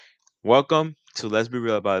Welcome to Let's Be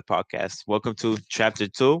Real About It podcast. Welcome to chapter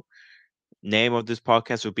two. Name of this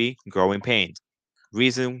podcast will be Growing Pains.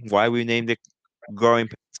 Reason why we named it Growing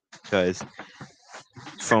Pains because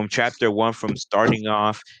from chapter one, from starting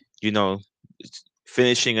off, you know,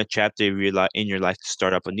 finishing a chapter of in your life to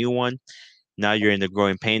start up a new one. Now you're in the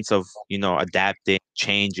growing pains of adapting,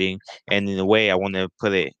 changing, and in a way, I want to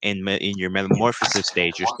put it in your metamorphosis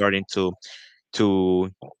stage. You're starting to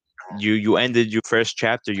you ended your first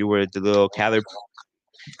chapter. You were the little caterpillar.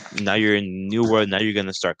 Now you're in a new world. Now you're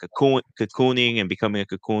gonna start cocooning and becoming a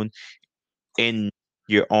cocoon in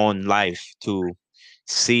your own life to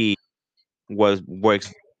see what works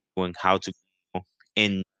for you and how to go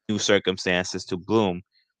in new circumstances to bloom.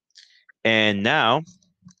 And now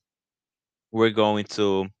we're going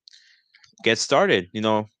to get started.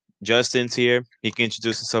 Justin's here. He can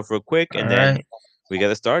introduce himself real quick, All and then right. we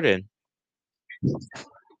get it started.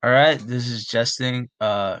 All right. This is Justin,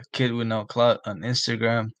 kid with no clout on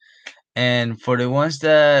Instagram. And for the ones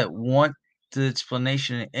that want the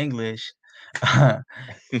explanation in English,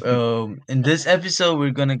 in this episode,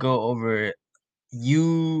 we're going to go over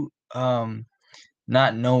you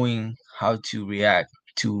not knowing how to react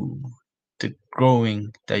to the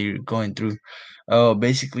growing that you're going through.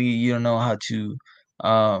 Basically, you don't know how to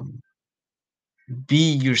um,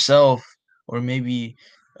 be yourself, or maybe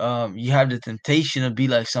you have the temptation to be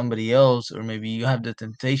like somebody else, or maybe you have the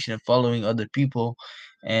temptation of following other people,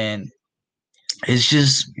 and it's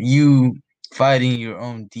just you fighting your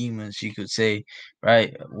own demons, you could say,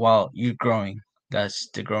 right, while you're growing. That's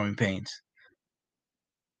the growing pains.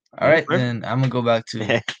 All Yeah, right, perfect. then I'm gonna go back to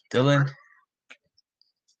Dylan.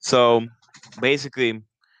 So basically,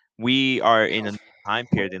 we are in a time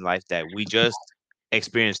period in life that we just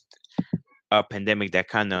experienced a pandemic that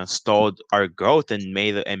kind of stalled our growth and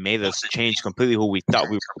made us change completely who we thought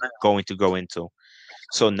we were going to go into.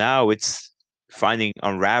 So now it's finding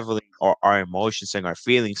unraveling our emotions and our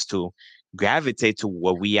feelings to gravitate to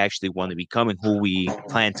what we actually want to become and who we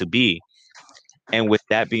plan to be. And with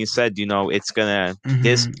that being said, it's gonna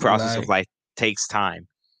this process of Like, life takes time,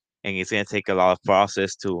 and it's gonna take a lot of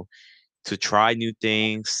process to try new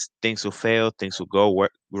things. Things will fail, things will go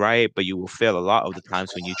right, but you will fail a lot of the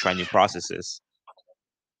times when you try new processes.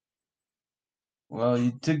 well,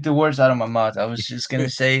 you took the words out of my mouth. I was just gonna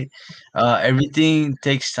say, everything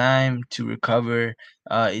takes time to recover.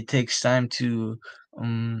 It takes time to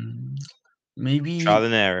um Trial maybe,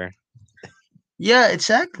 and error. yeah,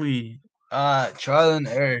 exactly. Trial and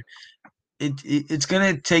error. It's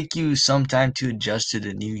gonna take you some time to adjust to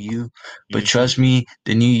the new you, but Hmm. trust me,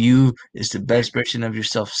 the new you is the best version of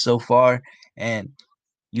yourself so far, and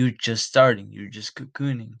you're just starting. You're just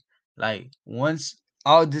cocooning. Like, once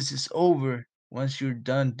all this is over, once you're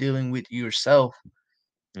done dealing with yourself,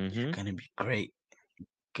 you're Hmm. gonna be great.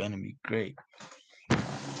 Gonna be great.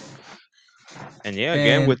 And yeah,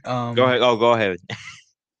 again And with go ahead. Oh, go ahead.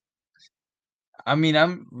 I mean,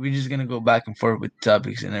 we're just gonna go back and forth with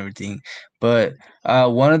topics and everything, but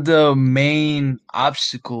one of the main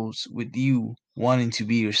obstacles with you wanting to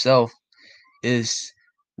be yourself is,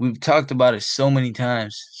 we've talked about it so many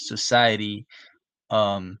times. Society,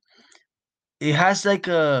 um, it has like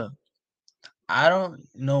a, I don't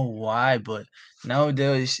know why, but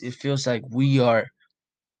nowadays it feels like we are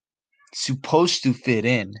supposed to fit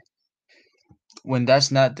in when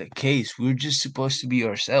that's not the case. We're just supposed to be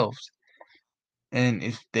ourselves, and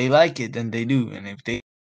if they like it, then they do, and if they,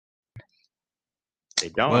 They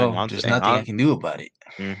don't, well, there's nothing I can do about it.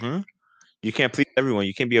 hmm you can't please everyone.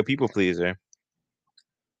 You can't be a people pleaser.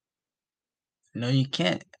 No, you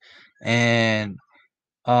can't. And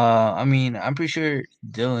I mean, I'm pretty sure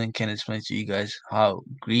Dylan can explain to you guys how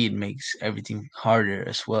greed makes everything harder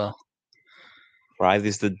as well. Pride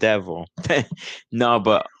is the devil. No,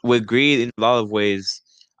 but with greed, in a lot of ways,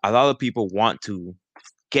 a lot of people want to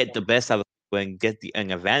get the best out of people and get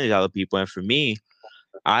an advantage out of people. And for me,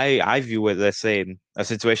 I view it, let's say, a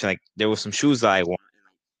situation like there was some shoes that I want.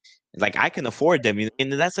 Like I can afford them,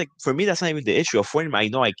 and that's like for me, that's not even the issue. Affording them, I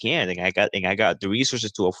know I can, and I got the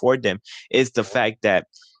resources to afford them. It's the fact that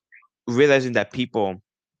realizing that people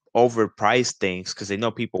overprice things because they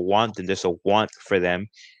know people want them. There's a want for them,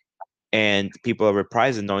 and people are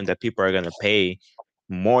overpricing, knowing that people are gonna pay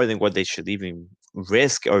more than what they should even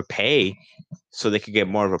risk or pay, so they could get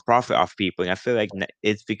more of a profit off people. And I feel like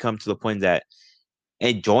it's become to the point that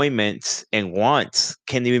enjoyments and wants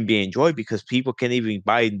can't even be enjoyed because people can't even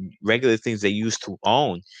buy regular things they used to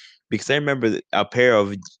own. Because I remember a pair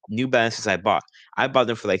of New Balances I bought. I bought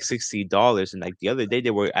them for like $60, and like the other day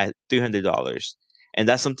they were at $300. And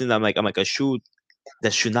that's something that I'm like a shoe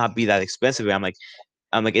that should not be that expensive. I'm like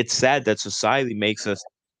it's sad that society makes us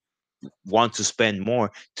want to spend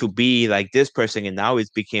more to be like this person, and now it's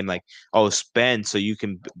became like, oh, spend so you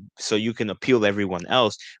can so you can appeal to everyone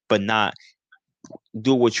else, but not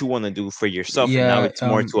do what you want to do for yourself, and now Yeah, it's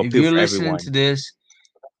more to if appeal you're for listening to everyone. this,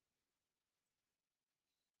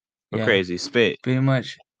 Go yeah, crazy, spit. pretty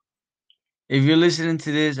much. If you're listening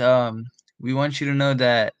to this, we want you to know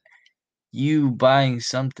that you buying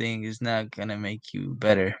something is not gonna make you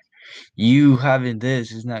better. You having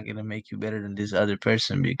this is not gonna make you better than this other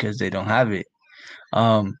person because they don't have it.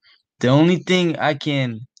 Um, the only thing I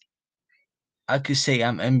could say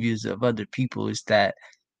I'm envious of other people is that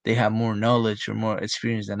they have more knowledge or more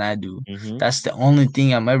experience than I do. Mm-hmm. That's the only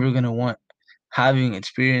thing I'm ever gonna want, having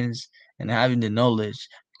experience and having the knowledge.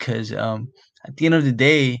 Because at the end of the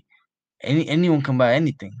day, anyone can buy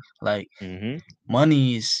anything. Like Mm-hmm.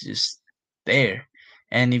 money is just there,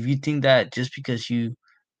 and if you think that just because you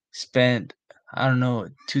spent, I don't know,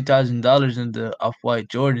 $2,000 on the off white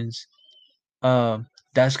Jordans,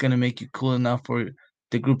 that's gonna make you cool enough for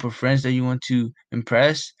the group of friends that you want to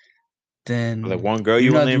impress, Like then one girl you're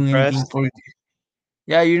you want not to doing anything impress. for,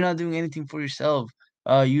 yeah, you're not doing anything for yourself.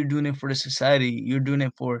 You're doing it for the society. You're doing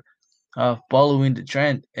it for following the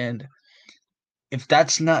trend. And if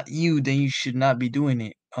that's not you, then you should not be doing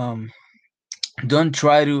it. Don't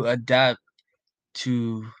try to adapt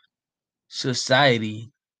to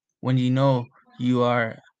society when you know you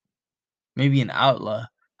are maybe an outlaw.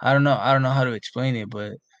 I don't know how to explain it,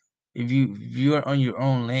 but if you are on your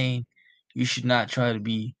own lane, you should not try to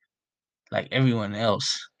be like everyone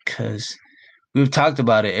else, because we've talked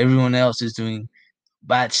about it. Everyone else is doing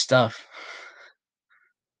bad stuff.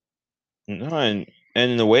 No, and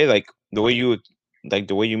in a way, like the way you like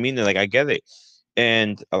the way you mean it, like I get it.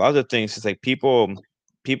 And a lot of things is like people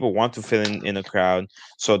want to fit in a crowd,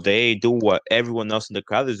 so they do what everyone else in the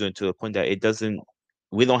crowd is doing, to the point that it doesn't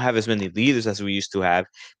we don't have as many leaders as we used to have,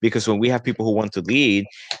 because when we have people who want to lead,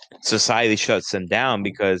 society shuts them down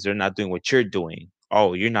because they're not doing what you're doing.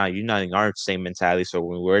 Oh, you're not in our same mentality, so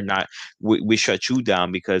when we're not, we shut you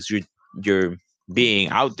down because you're being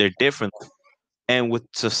out there different. And with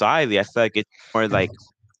society, I feel like it's more like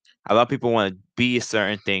a lot of people want to be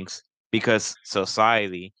certain things because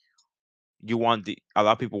society, a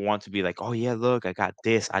lot of people want to be like, oh yeah, look, I got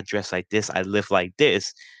this, I dress like this, I live like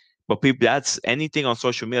this. But people, that's anything on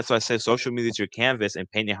social media. So I say social media is your canvas, and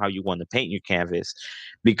paint it how you want to paint your canvas.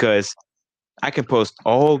 Because I can post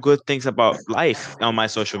all good things about life on my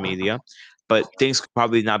social media, but things could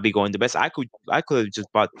probably not be going the best. I could have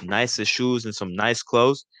just bought the nicest shoes and some nice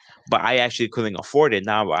clothes, but I actually couldn't afford it.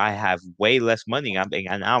 Now I have way less money.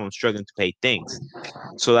 And now I'm struggling to pay things.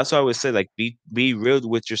 So that's why I always say, like, be real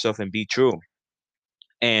with yourself and be true,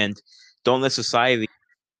 and don't let society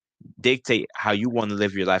dictate how you want to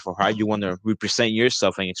live your life or how you want to represent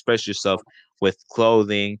yourself and express yourself with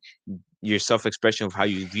clothing, your self expression of how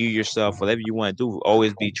you view yourself, whatever you want to do.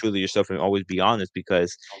 Always be true to yourself and always be honest,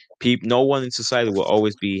 because no one in society will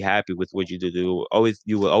always be happy with what you do. Always,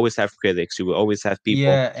 you will always have critics. You will always have people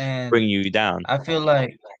Yeah, and bringing you down. I feel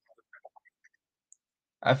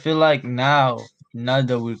like now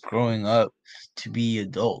that we're growing up to be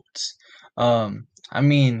adults, I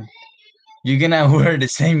mean, you're gonna wear the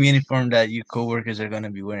same uniform that your coworkers are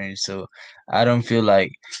gonna be wearing. So I don't feel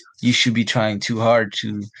like you should be trying too hard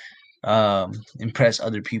to impress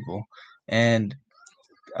other people. And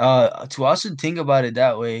to also think about it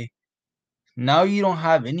that way, now you don't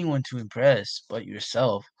have anyone to impress but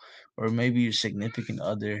yourself, or maybe your significant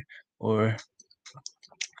other, or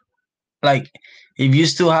like if you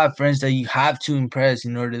still have friends that you have to impress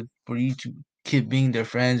in order for you to keep being their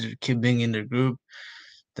friends or keep being in their group,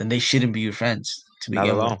 then they shouldn't be your friends to Not at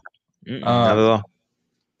begin with. all. Mm-mm, not Um, at all.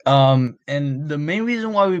 and the main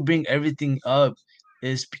reason why we bring everything up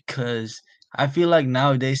is because I feel like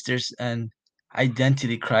nowadays there's an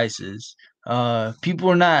identity crisis. People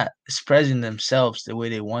are not expressing themselves the way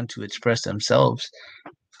they want to express themselves.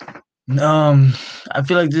 Um, I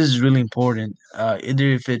feel like this is really important. Either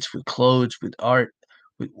if it's with clothes, with art,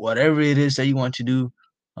 with whatever it is that you want to do,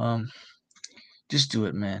 um, just do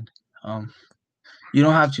it, man. Um, you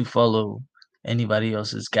don't have to follow anybody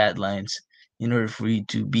else's guidelines in order for you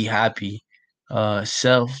to be happy.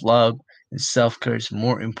 Self love and self care is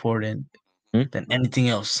more important Hmm? than anything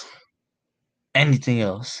else. Anything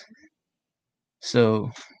else.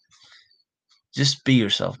 So just be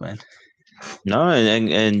yourself, man. No,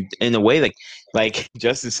 and in a way, like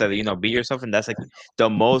Justin said, be yourself, and that's like the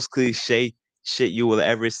most cliche shit you will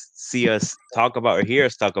ever see us talk about or hear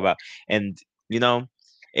us talk about. And you know,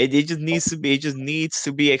 it just needs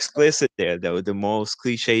to be explicit there, though, the most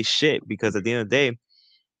cliche shit, because at the end of the day,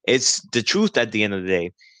 it's the truth. At the end of the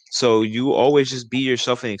day, So you always just be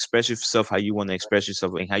yourself and express yourself how you want to express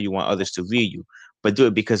yourself and how you want others to view you. But do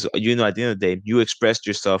it because you know at the end of the day you expressed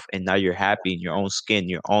yourself and now you're happy in your own skin,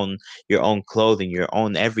 your own clothing, your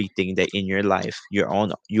own everything that in your life, your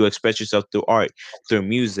own you express yourself through art, through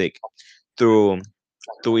music, through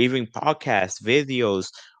even podcasts, videos,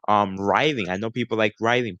 writing. I know people like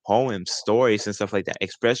writing poems, stories, and stuff like that.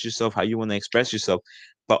 Express yourself how you want to express yourself,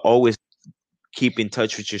 but always keep in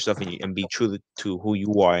touch with yourself and be true to who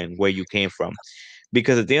you are and where you came from.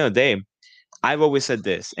 Because at the end of the day, I've always said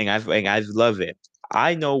this, and I love it.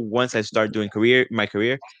 I know once I start doing my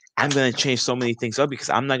career, I'm gonna change so many things up because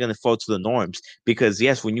I'm not gonna fall to the norms. Because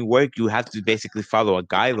yes, when you work, you have to basically follow a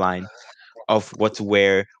guideline of what to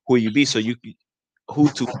wear, who you be, so you who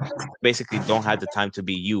to basically don't have the time to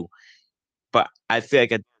be you. But I feel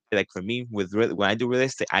like like for me when I do real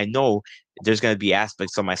estate, I know there's gonna be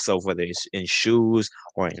aspects of myself, whether it's in shoes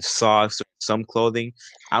or in socks or some clothing.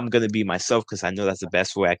 I'm gonna be myself because I know that's the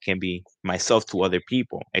best way I can be myself to other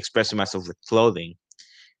people, expressing myself with clothing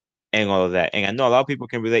and all of that. And I know a lot of people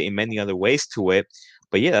can relate in many other ways to it.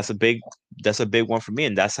 But yeah, that's a big one for me.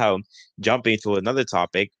 And that's how jumping to another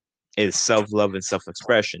topic is self love and self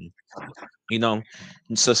expression. You know,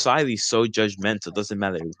 society is so judgmental. Doesn't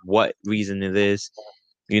matter what reason it is.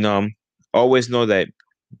 You know, always know that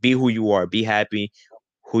be who you are. Be happy.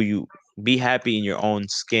 Who you be happy in your own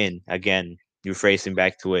skin. Again, you're phrasing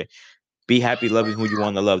back to it. Be happy loving who you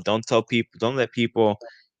want to love. Don't tell people. Don't let people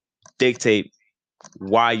dictate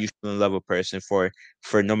why you shouldn't love a person for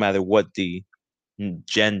no matter what the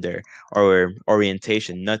gender or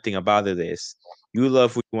orientation. Nothing about it is. You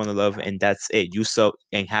love who you want to love, and that's it. You self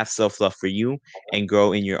and have self love for you, and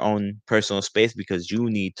grow in your own personal space because you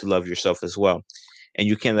need to love yourself as well. And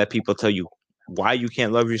you can't let people tell you why you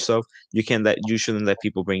can't love yourself. You shouldn't let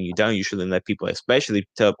people bring you down. You shouldn't let people, especially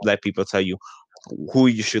let people tell you who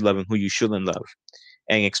you should love and who you shouldn't love.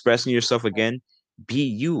 And expressing yourself again, be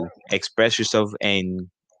you. Express yourself and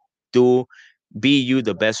do be you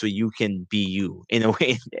the best way you can be you in a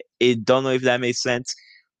way. It don't know if that makes sense,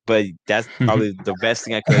 but that's probably the best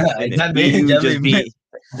thing I could explain it. that Be made you, that just made be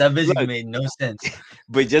that basically look, made no sense.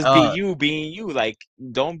 but just be Uh, you being you. Like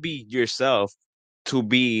don't be yourself to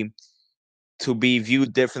be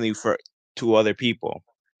viewed differently for to other people.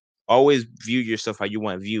 Always view yourself how you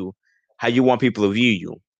want people to view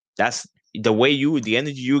you. That's the way the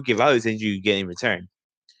energy you give out is energy you get in return.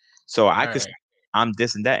 So I all could right, say I'm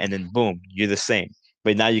this and that, and then boom, you're the same.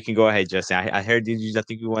 But now you can go ahead, Justin. I heard you. I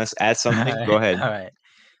think you want to add all something. Go right, ahead. all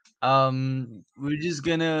right. We're just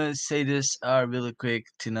gonna say this really quick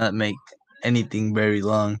to not make anything very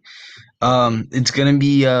long. It's gonna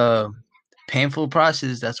be a painful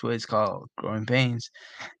process. That's what it's called, growing pains.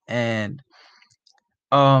 And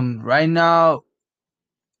right now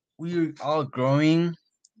we're all growing.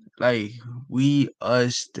 Like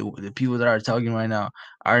the people that are talking right now,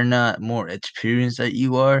 are not more experienced than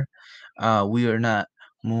you are. We are not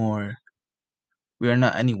more. We are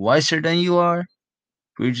not any wiser than you are.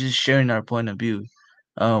 We're just sharing our point of view,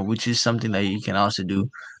 which is something that you can also do.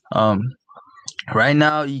 Um, right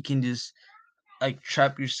now, you can just like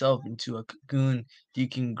trap yourself into a cocoon. You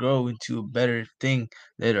can grow into a better thing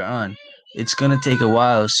later on. It's gonna take a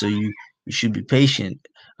while, so you should be patient.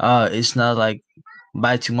 It's not like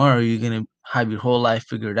by tomorrow you're gonna have your whole life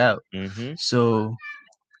figured out. Mm-hmm. So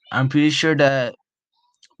I'm pretty sure that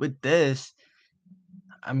with this,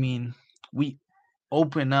 I mean, we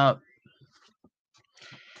open up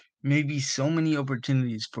maybe so many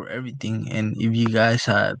opportunities for everything. And if you guys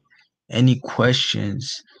have any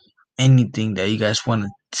questions, anything that you guys want to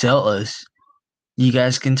tell us, you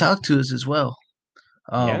guys can talk to us as well.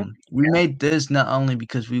 Yeah. We made this not only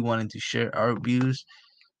because we wanted to share our views,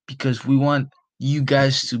 because we want you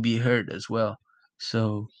guys to be heard as well.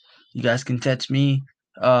 So you guys can text me,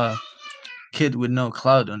 uh, kid with no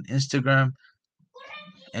cloud on Instagram,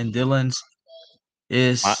 and Dylan's My,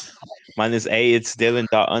 is mine is it's Dylan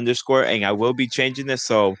dot underscore, and I will be changing this.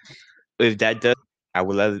 So if that does, I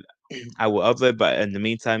will let I will upload. But in the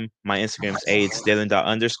meantime, my Instagram's it's Dylan dot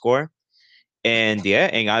underscore. And yeah,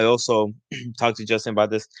 and I also talked to Justin about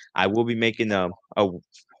this. I will be making a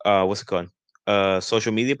what's it called?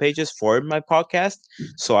 Social media pages for my podcast,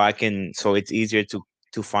 so so it's easier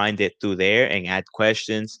to find it through there and add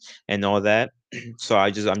questions and all that. So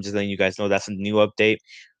I'm just letting you guys know that's a new update,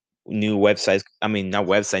 new websites. I mean, not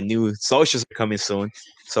website, new socials are coming soon.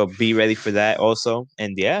 So be ready for that also.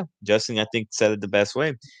 And yeah, Justin, I think said it the best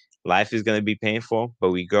way. Life is gonna be painful,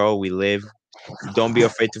 but we grow, we live. Don't be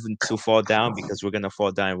afraid to fall down because we're gonna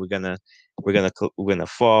fall down. We're gonna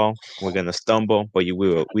fall. We're gonna stumble, but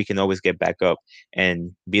we can always get back up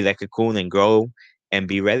and be like a cocoon and grow and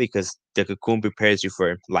be ready, because the cocoon prepares you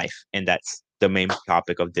for life, and that's the main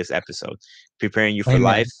topic of this episode, preparing you for Amen.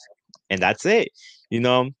 life, and that's it. You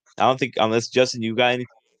know, I don't think, unless Justin, you got anything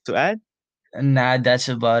to add? Nah, that's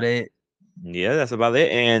about it. Yeah, that's about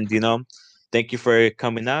it. And thank you for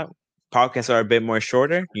coming out. Podcasts are a bit more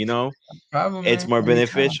shorter. Problem, It's man. more Anytime.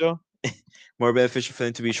 beneficial, more beneficial for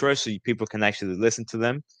them to be short, so people can actually listen to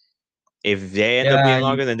them. If they end up Yeah, being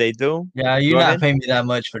longer than they do, yeah. You're go not ahead. paying me that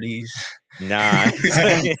much for these. Nah,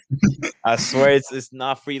 I swear it's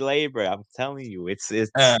not free labor. I'm telling you, it's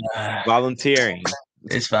uh, volunteering.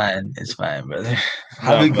 it's fine. It's fine, brother.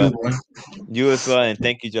 Have No, a good but one. you as well, and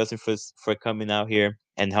thank you, Justin, for coming out here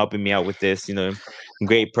and helping me out with this.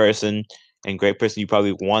 Great person, and great person you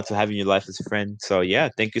probably want to have in your life as a friend. So yeah,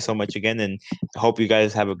 thank you so much again, and I hope you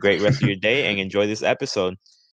guys have a great rest of your day and enjoy this episode.